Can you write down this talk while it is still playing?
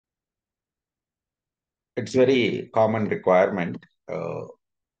it's very common requirement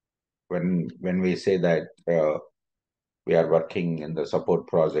when we say that we are working in the support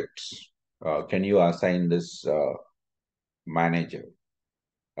projects. Can you assign this manager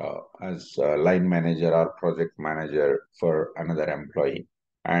as line manager or project manager for another employee?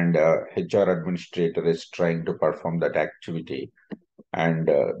 And HR administrator is trying to perform that activity, and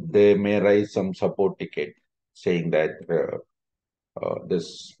they may raise some support ticket saying that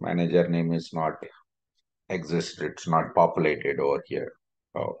this manager name is not exist, it's not populated over here.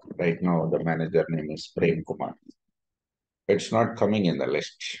 Right now, the manager name is Prem Kumar. It's not coming in the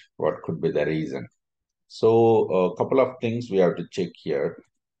list. What could be the reason? So, a couple of things we have to check here.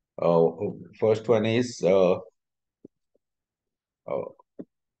 Uh, First one is uh,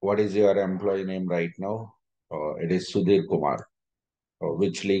 what is your employee name right now? It is Sudhir Kumar.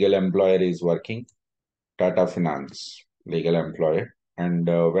 Which legal employer is working? Tata Finance, legal employer. And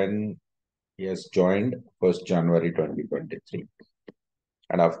when he has joined, 1st January 2023.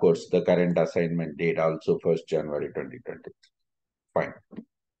 And of course, the current assignment date also 1st January 2023. Fine.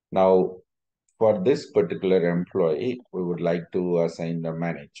 Now, for this particular employee, we would like to assign the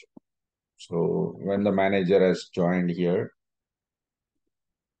manager. So when the manager has joined here,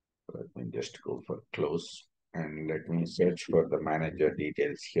 let me just go for close and let me search for the manager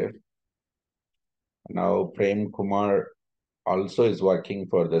details here. Now, Prem Kumar also is working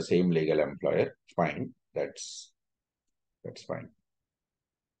for the same legal employer. Fine, that's fine.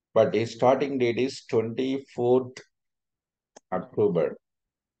 But his starting date is 24th October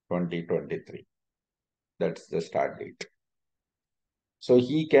 2023. That's the start date. So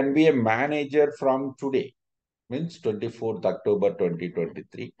he can be a manager from today, means 24th October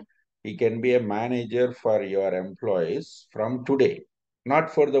 2023. He can be a manager for your employees from today,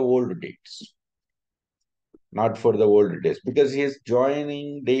 not for the old dates. Not for the old days, because his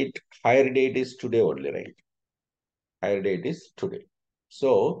joining date, higher date is today only, right? Higher date is today.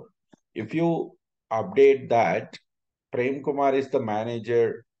 So if you update that, Prem Kumar is the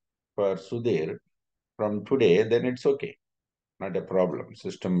manager for Sudhir from today, then it's okay. Not a problem.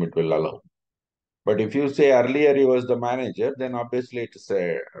 System it will allow. But if you say earlier he was the manager, then obviously it's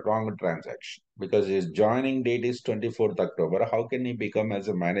a wrong transaction because his joining date is 24th October. How can he become as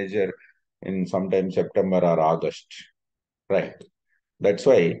a manager in sometime September or August? Right. That's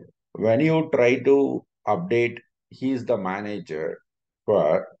why when you try to update, he is the manager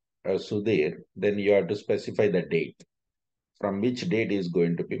for Sudhir, then you have to specify the date from which date is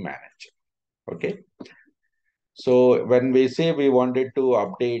going to be managed. Okay. So when we say we wanted to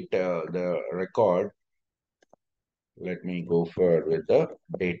update the record, let me go for with the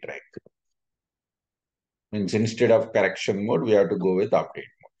date track. Means instead of correction mode, we have to go with update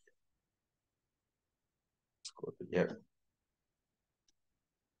mode. Let's go to here.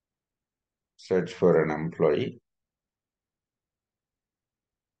 Search for an employee.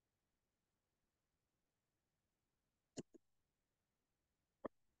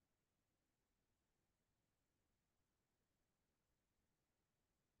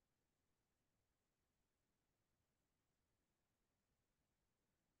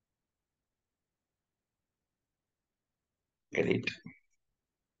 Edit.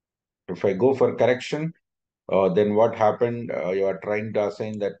 If I go for correction, then what happened? You are trying to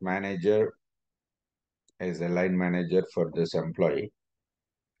assign that manager as a line manager for this employee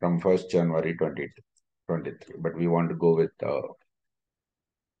from 1st January 2023. But we want to go with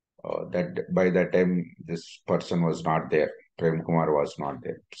that by that time, this person was not there. Prem Kumar was not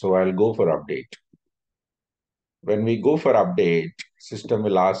there. So I'll go for update. When we go for update, system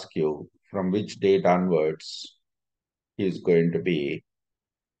will ask you from which date onwards he is going to be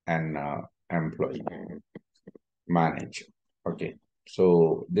an employee manager. Okay.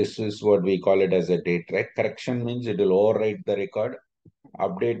 So this is what we call it as a date track. Correction means it will overwrite the record.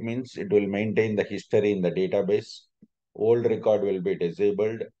 Update means it will maintain the history in the database. Old record will be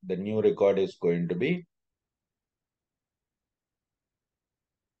disabled. The new record is going to be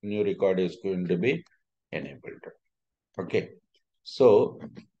enabled. Okay. So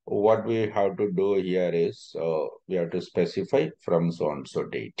what we have to do here is we have to specify from so and so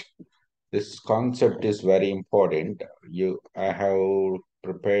date. This concept is very important. I have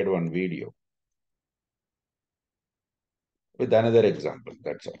prepared one video with another example.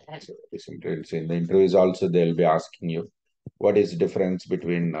 That's all. So in the interviews also they'll be asking you what is the difference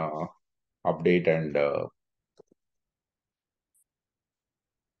between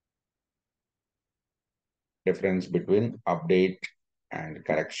update and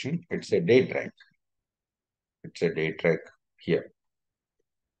correction. It's a date track. It's a date track here.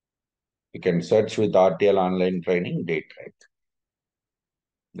 You can search with RTL online training date track.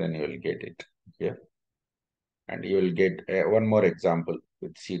 Then you will get it here. And you will get one more example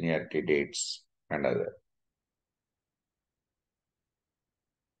with seniority dates and other.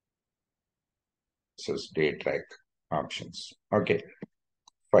 This is date track options. Okay,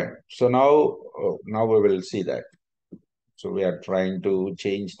 fine. So now we will see that. So we are trying to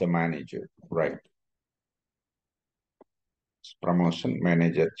change the manager, right? Promotion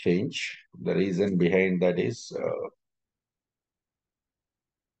manager change. The reason behind that is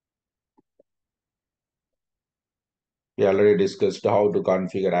we already discussed how to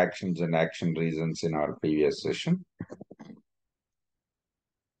configure actions and action reasons in our previous session.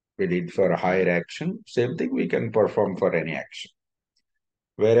 We did for higher action. Same thing we can perform for any action.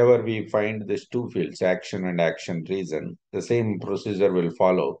 Wherever we find these two fields, action and action reason, the same procedure will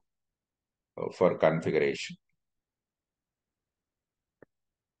follow for configuration.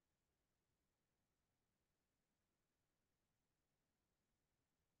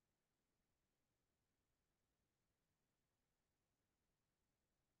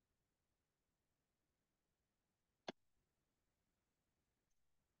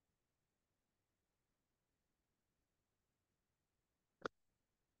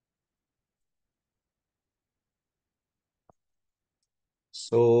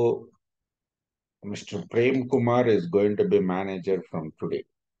 So Mr. Prem Kumar is going to be manager from today.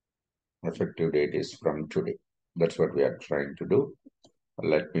 Effective date is from today. That's what we are trying to do.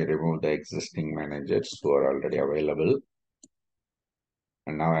 Let me remove the existing managers who are already available.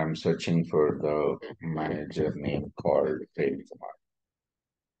 And now I'm searching for the manager name called Prem Kumar.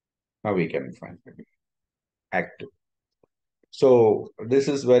 Now we can find it. Active. So this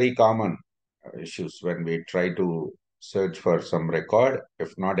is very common issues when we try to search for some record.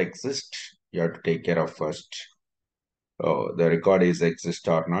 If not exist, you have to take care of first. The record is exist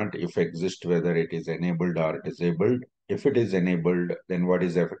or not. If exist, whether it is enabled or disabled. If it is enabled, then what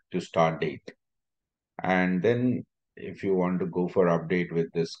is effective start date? And then if you want to go for update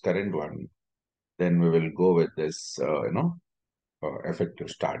with this current one, then we will go with this, effective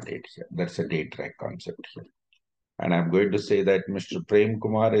start date here. That's a date track concept here. And I'm going to say that Mr. Prem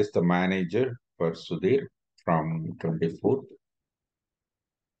Kumar is the manager for Sudhir from 24th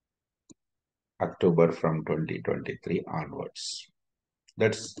October from 2023 onwards.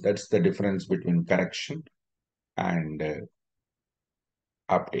 That's the difference between correction and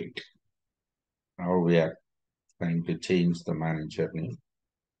update. Now we are trying to change the manager name.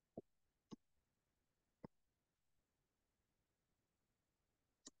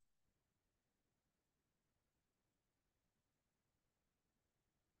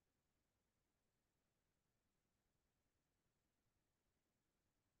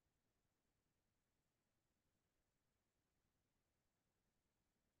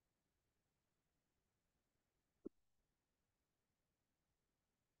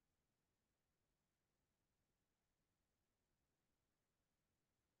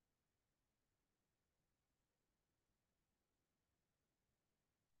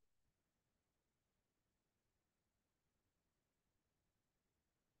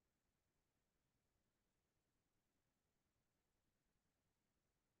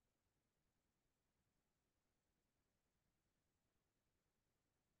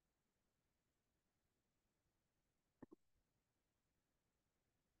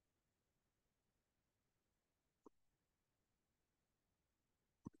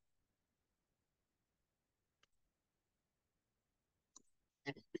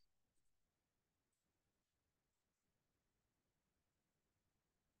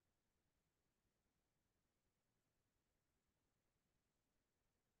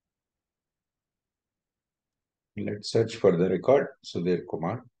 Let's search for the record. Sudhir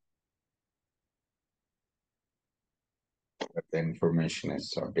Kumar. But the information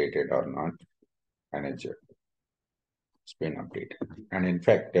is updated or not. Manager. It's been updated. And in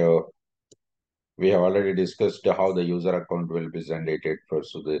fact, we have already discussed how the user account will be generated for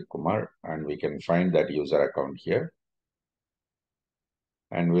Sudhir Kumar, and we can find that user account here.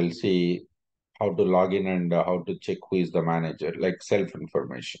 And we'll see how to log in and how to check who is the manager, like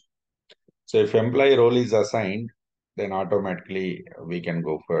self-information. So if employee role is assigned, then automatically we can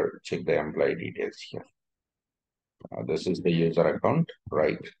go for check the employee details here. This is the user account,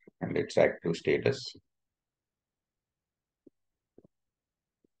 right? And its active status.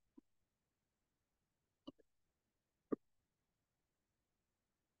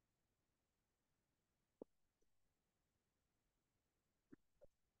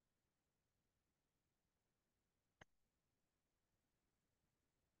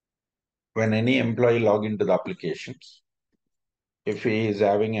 When any employee log into the applications, if he is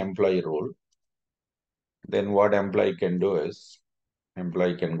having employee role, then what employee can do is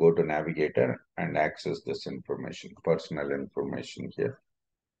employee can go to navigator and access this information, personal information here.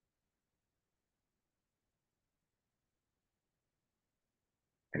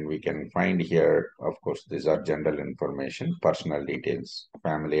 And we can find here, of course, these are general information, personal details,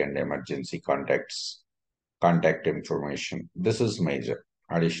 family and emergency contacts, contact information. This is major,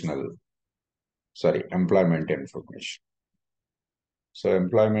 employment information. So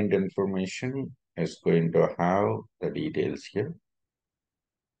employment information is going to have the details here.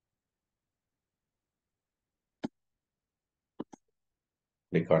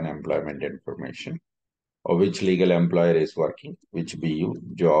 Click on employment information, or which legal employer is working, which BU,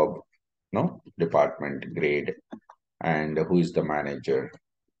 job, no, department, grade, and who is the manager.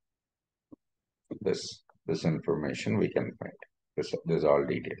 This information we can find. This all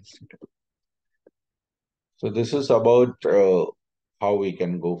details. So this is about how we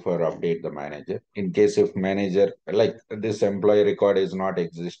can go for update the manager. In case if manager, like this employee record is not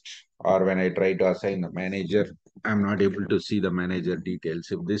exist, or when I try to assign the manager, I'm not able to see the manager details.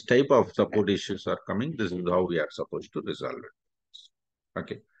 If this type of support issues are coming, this is how we are supposed to resolve it.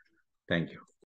 Okay, thank you.